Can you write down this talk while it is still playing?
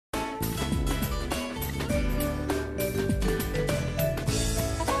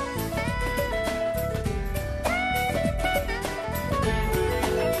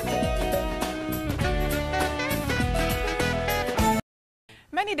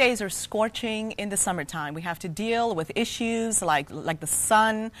Sunny days are scorching in the summertime. We have to deal with issues like the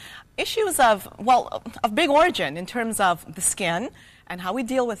sun, issues of big origin in terms of the skin and how we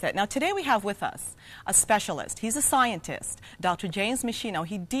deal with it. Now, today we have with us a specialist. He's a scientist, Dr. James Meschino.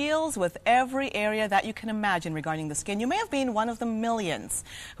 He deals with every area that you can imagine regarding the skin. You may have been one of the millions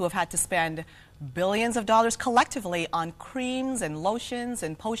who have had to spend billions of dollars collectively on creams and lotions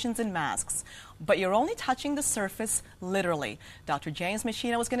and potions and masks. But you're only touching the surface, literally. Dr. James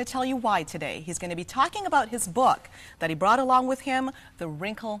Meschino is going to tell you why today. He's going to be talking about his book that he brought along with him, The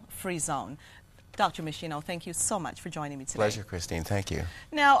Wrinkle-Free Zone. Dr. Meschino, thank you so much for joining me today. Pleasure, Christine. Thank you.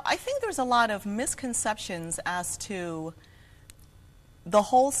 Now, I think there's a lot of misconceptions as to the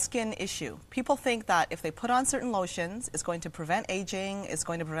whole skin issue. People think that if they put on certain lotions, it's going to prevent aging, it's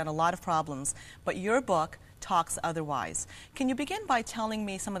going to prevent a lot of problems. But your book talks otherwise. Can you begin by telling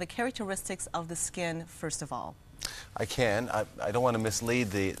me some of the characteristics of the skin, first of all? I can. I don't want to mislead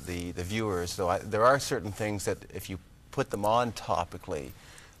the viewers, though. There are certain things that, if you put them on topically,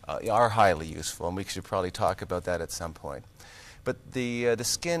 are highly useful, and we should probably talk about that at some point. But the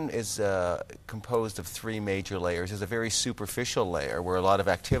skin is composed of three major layers. There's a very superficial layer where a lot of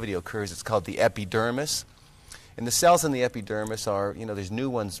activity occurs. It's called the epidermis. And the cells in the epidermis are, there's new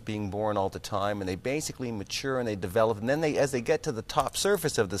ones being born all the time, and they basically mature and they develop. And then as they get to the top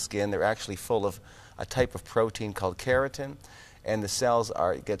surface of the skin, they're actually full of a type of protein called keratin. And the cells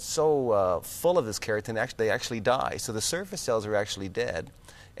get so full of this keratin, they actually die. So the surface cells are actually dead.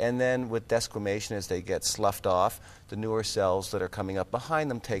 And then with desquamation, as they get sloughed off, the newer cells that are coming up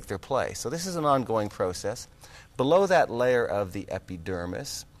behind them take their place. So this is an ongoing process. Below that layer of the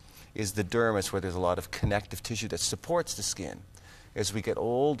epidermis is the dermis, where there's a lot of connective tissue that supports the skin. As we get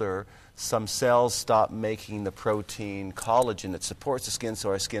older, some cells stop making the protein collagen that supports the skin, so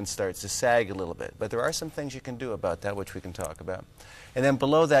our skin starts to sag a little bit. But there are some things you can do about that, which we can talk about. And then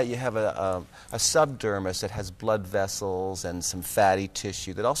below that, you have a subdermis that has blood vessels and some fatty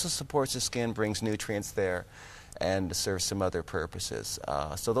tissue that also supports the skin, brings nutrients there, and serves some other purposes.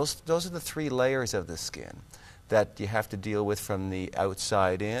 So those are the three layers of the skin that you have to deal with from the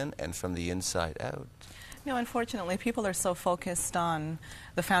outside in and from the inside out. Unfortunately, people are so focused on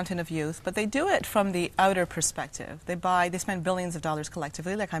the fountain of youth, but they do it from the outer perspective. They spend billions of dollars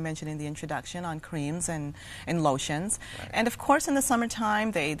collectively, like I mentioned in the introduction, on creams and lotions. Right. And of course, in the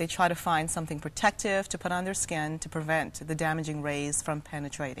summertime, they try to find something protective to put on their skin to prevent the damaging rays from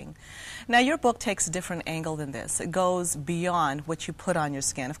penetrating. Now, your book takes a different angle than this. It goes beyond what you put on your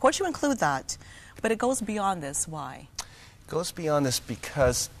skin. Of course, you include that, but it goes beyond this. Why? It goes beyond this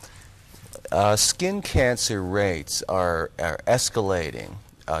because skin cancer rates are escalating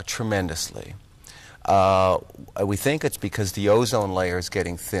tremendously. We think it's because the ozone layer is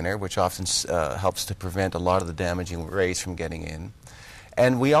getting thinner, which often helps to prevent a lot of the damaging rays from getting in.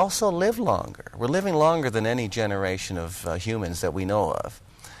 And we also live longer. We're living longer than any generation of humans that we know of.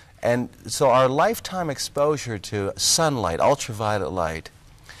 And so our lifetime exposure to sunlight, ultraviolet light,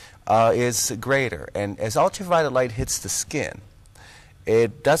 is greater. And as ultraviolet light hits the skin,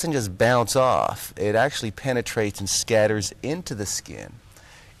 it doesn't just bounce off. It actually penetrates and scatters into the skin.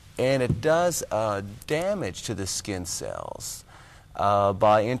 And it does damage to the skin cells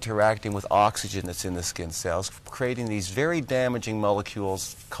by interacting with oxygen that's in the skin cells, creating these very damaging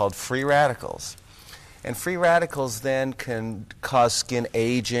molecules called free radicals. And free radicals then can cause skin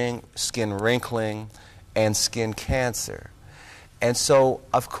aging, skin wrinkling, and skin cancer. And so,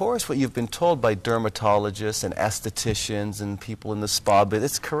 of course, what you've been told by dermatologists and estheticians and people in the spa, but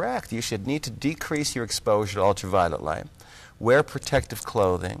it's correct. You should need to decrease your exposure to ultraviolet light, wear protective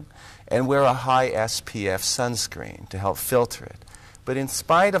clothing, and wear a high SPF sunscreen to help filter it. But in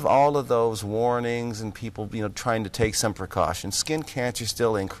spite of all of those warnings and people trying to take some precautions, skin cancer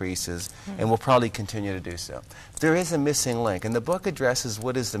still increases and will probably continue to do so. There is a missing link, and the book addresses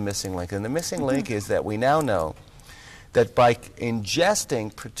what is the missing link. And the missing link is that we now know that by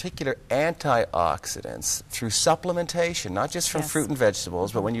ingesting particular antioxidants through supplementation, not just from fruit and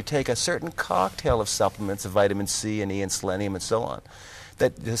vegetables, but when you take a certain cocktail of supplements of vitamin C and E and selenium and so on,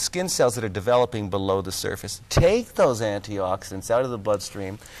 that the skin cells that are developing below the surface take those antioxidants out of the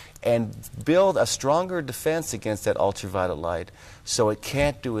bloodstream and build a stronger defense against that ultraviolet light so it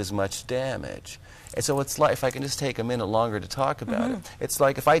can't do as much damage. And so it's like, if I can just take a minute longer to talk about it, it's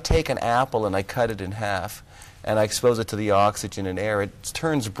like if I take an apple and I cut it in half, and I expose it to the oxygen and air, it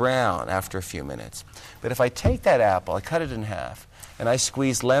turns brown after a few minutes. But if I take that apple, I cut it in half, and I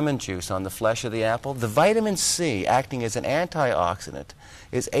squeeze lemon juice on the flesh of the apple, the vitamin C, acting as an antioxidant,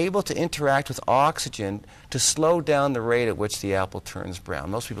 is able to interact with oxygen to slow down the rate at which the apple turns brown.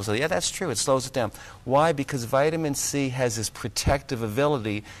 Most people say, yeah, that's true, it slows it down. Why? Because vitamin C has this protective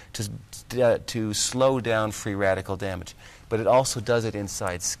ability to slow down free radical damage. But it also does it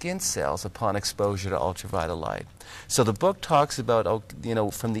inside skin cells upon exposure to ultraviolet light. So the book talks about, you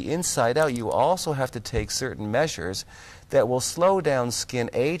know, from the inside out, you also have to take certain measures that will slow down skin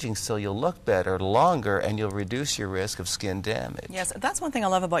aging so you'll look better longer and you'll reduce your risk of skin damage. Yes, that's one thing I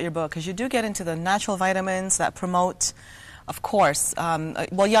love about your book, because you do get into the natural vitamins that promote, of course,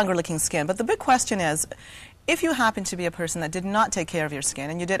 well, younger-looking skin. But the big question is, if you happen to be a person that did not take care of your skin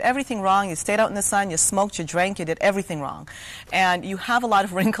and you did everything wrong, you stayed out in the sun, you smoked, you drank, you did everything wrong, and you have a lot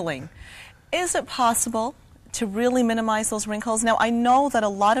of wrinkling, is it possible to really minimize those wrinkles? Now, I know that a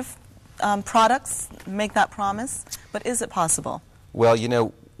lot of products make that promise, but is it possible? Well, you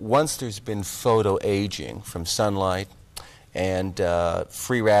know, once there's been photoaging from sunlight and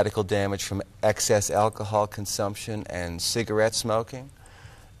free radical damage from excess alcohol consumption and cigarette smoking,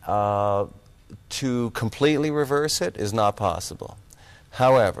 to completely reverse it is not possible.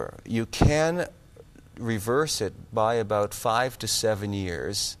 However, you can reverse it by about 5 to 7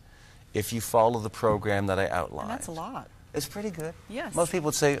 years if you follow the program that I outlined. And that's a lot. It's pretty good. Yes. Most people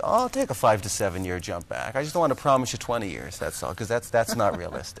would say, oh, I'll take a 5 to 7 year jump back. I just don't want to promise you 20 years, that's all, because that's not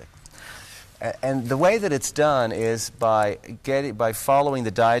realistic. And the way that it's done is by following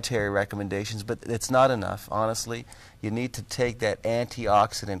the dietary recommendations, but it's not enough, honestly. You need to take that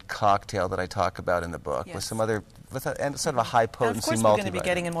antioxidant cocktail that I talk about in the book with some other, and sort of a high potency multivitamin. Of course, we're going to be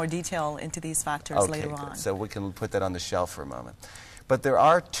getting in more detail into these factors later on. So we can put that on the shelf for a moment. But there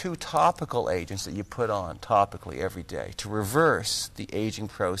are 2 topical agents that you put on topically every day to reverse the aging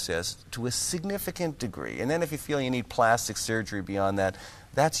process to a significant degree. And then if you feel you need plastic surgery beyond that,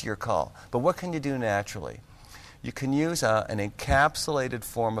 that's your call. But what can you do naturally? You can use an encapsulated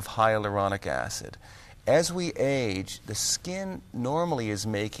form of hyaluronic acid. As we age, the skin normally is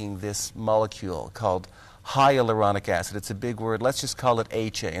making this molecule called hyaluronic acid. It's a big word. Let's just call it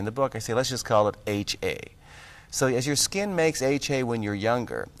HA. In the book, I say let's just call it HA. So as your skin makes HA when you're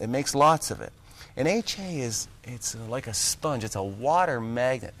younger, it makes lots of it. And HA it's like a sponge. It's a water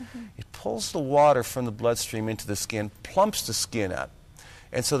magnet. It pulls the water from the bloodstream into the skin, plumps the skin up.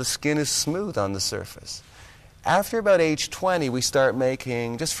 And so the skin is smooth on the surface. After about age 20, we start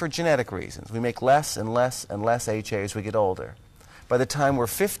making, just for genetic reasons, we make less and less and less HA as we get older. By the time we're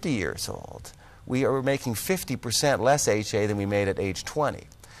 50 years old, we are making 50% less HA than we made at age 20.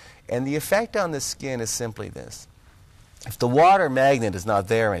 And the effect on the skin is simply this. If the water magnet is not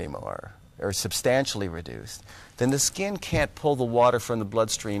there anymore, or substantially reduced, then the skin can't pull the water from the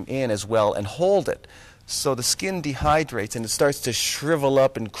bloodstream in as well and hold it. So the skin dehydrates and it starts to shrivel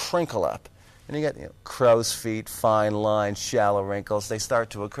up and crinkle up. And you get crow's feet, fine lines, shallow wrinkles. They start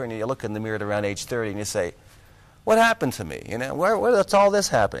to occur, and you look in the mirror at around age 30 and you say, what happened to me? You know, where's all this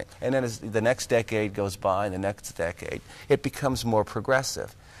happening? And then as the next decade goes by, and the next decade, it becomes more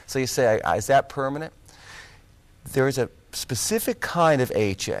progressive. So you say, is that permanent? There is a specific kind of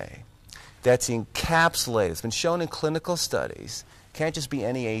HA that's encapsulated. It's been shown in clinical studies. It can't just be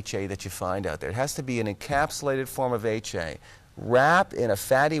any HA that you find out there. It has to be an encapsulated form of HA wrapped in a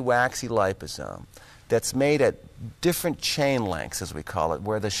fatty, waxy liposome that's made at different chain lengths, as we call it,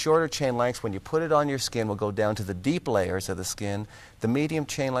 where the shorter chain lengths, when you put it on your skin, will go down to the deep layers of the skin. The medium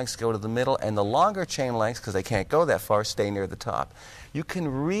chain lengths go to the middle, and the longer chain lengths, because they can't go that far, stay near the top. You can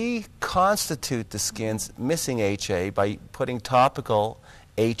reconstitute the skin's missing HA by putting topical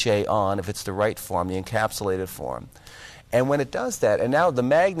HA on, if it's the right form, the encapsulated form. And when it does that, and now the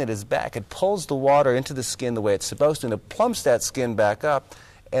magnet is back, it pulls the water into the skin the way it's supposed to, and it plumps that skin back up,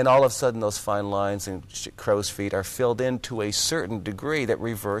 and all of a sudden those fine lines and crow's feet are filled in to a certain degree that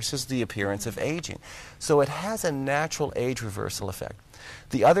reverses the appearance of aging. So it has a natural age reversal effect.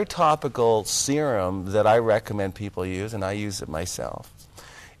 The other topical serum that I recommend people use, and I use it myself,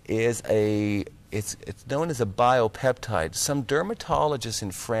 is it's known as a biopeptide. Some dermatologists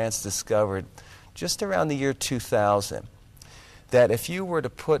in France discovered just around the year 2000 that if you were to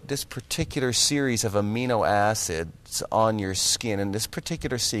put this particular series of amino acids on your skin in this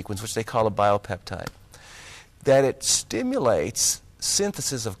particular sequence, which they call a biopeptide, that it stimulates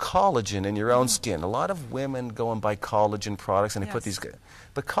synthesis of collagen in your own skin. A lot of women go and buy collagen products and they put these,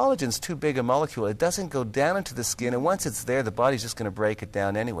 but collagen's too big a molecule. It doesn't go down into the skin, and once it's there, the body's just going to break it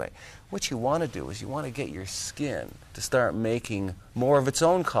down anyway. What you want to do is you want to get your skin to start making more of its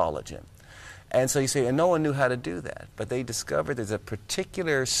own collagen. And so you say, and no one knew how to do that, but they discovered there's a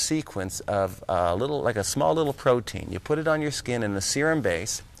particular sequence of like a small little protein. You put it on your skin in the serum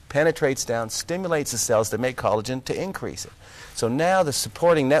base, penetrates down, stimulates the cells that make collagen to increase it. So now the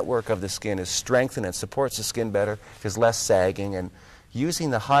supporting network of the skin is strengthened and supports the skin better. There's less sagging, and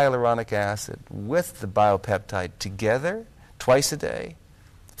using the hyaluronic acid with the biopeptide together twice a day,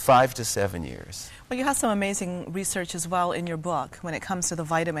 5 to 7 years. Well, you have some amazing research as well in your book when it comes to the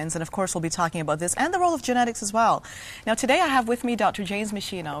vitamins, and of course we'll be talking about this and the role of genetics as well. Now today I have with me Dr. James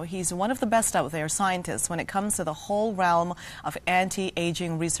Meschino. He's one of the best out there scientists when it comes to the whole realm of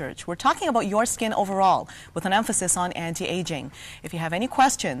anti-aging research. We're talking about your skin overall with an emphasis on anti-aging. If you have any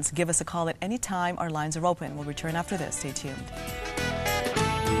questions, give us a call at any time. Our lines are open. We'll return after this. Stay tuned.